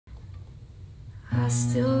I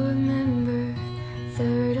still remember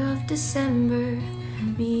 3rd of December,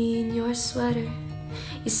 me in your sweater.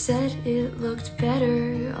 You said it looked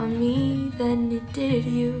better on me than it did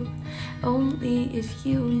you. Only if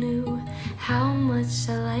you knew how much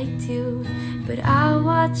I liked you. But I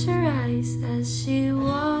watch her eyes as she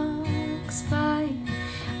walks by.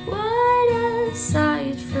 What a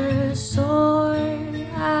sight for sore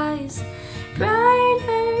eyes,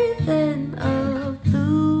 brighter than a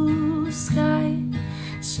blue sky.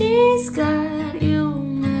 She's got you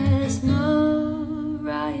mesmerized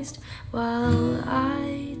while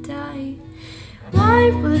I die. Why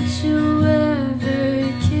would you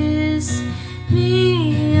ever kiss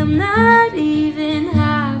me? I'm not even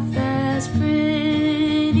half as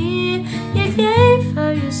pretty. You gave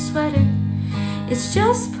her your sweater, it's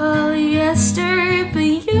just polyester, but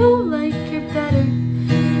you like her better.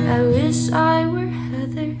 I wish I were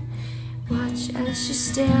Heather. Watch as she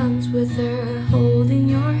stands with her holding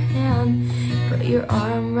your hand. Put your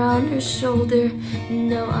arm round her shoulder.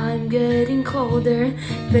 Now I'm getting colder,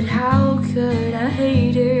 but how could I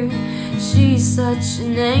hate her? She's such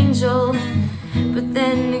an angel, but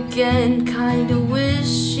then again kinda wish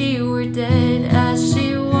she were dead as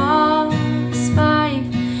she walks by.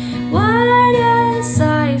 What a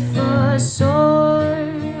sight for sore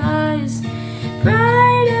eyes,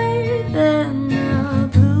 brighter than the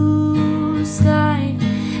blue sky.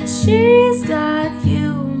 She's got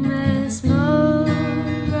you mesmerized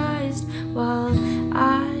while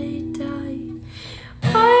I die.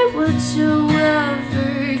 Why would you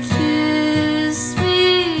ever kiss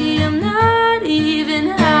me? I'm not even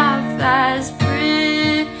half as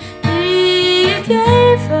pretty. You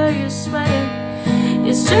gave her your sweater,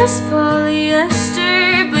 it's just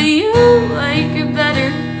polyester, but you like her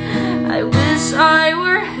better. I wish I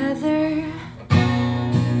were Heather.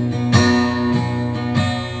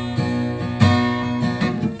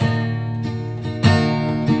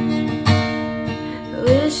 I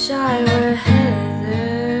wish I were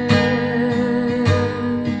Heather.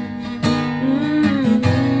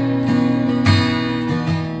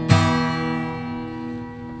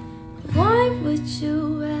 Why would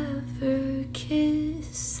you ever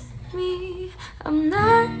kiss me? I'm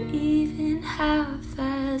not even half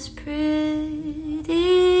as pretty.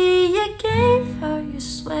 You gave her your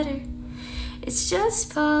sweater, it's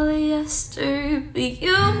just polyester, but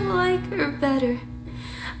you like her better.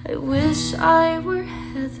 I wish I were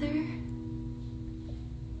Heather.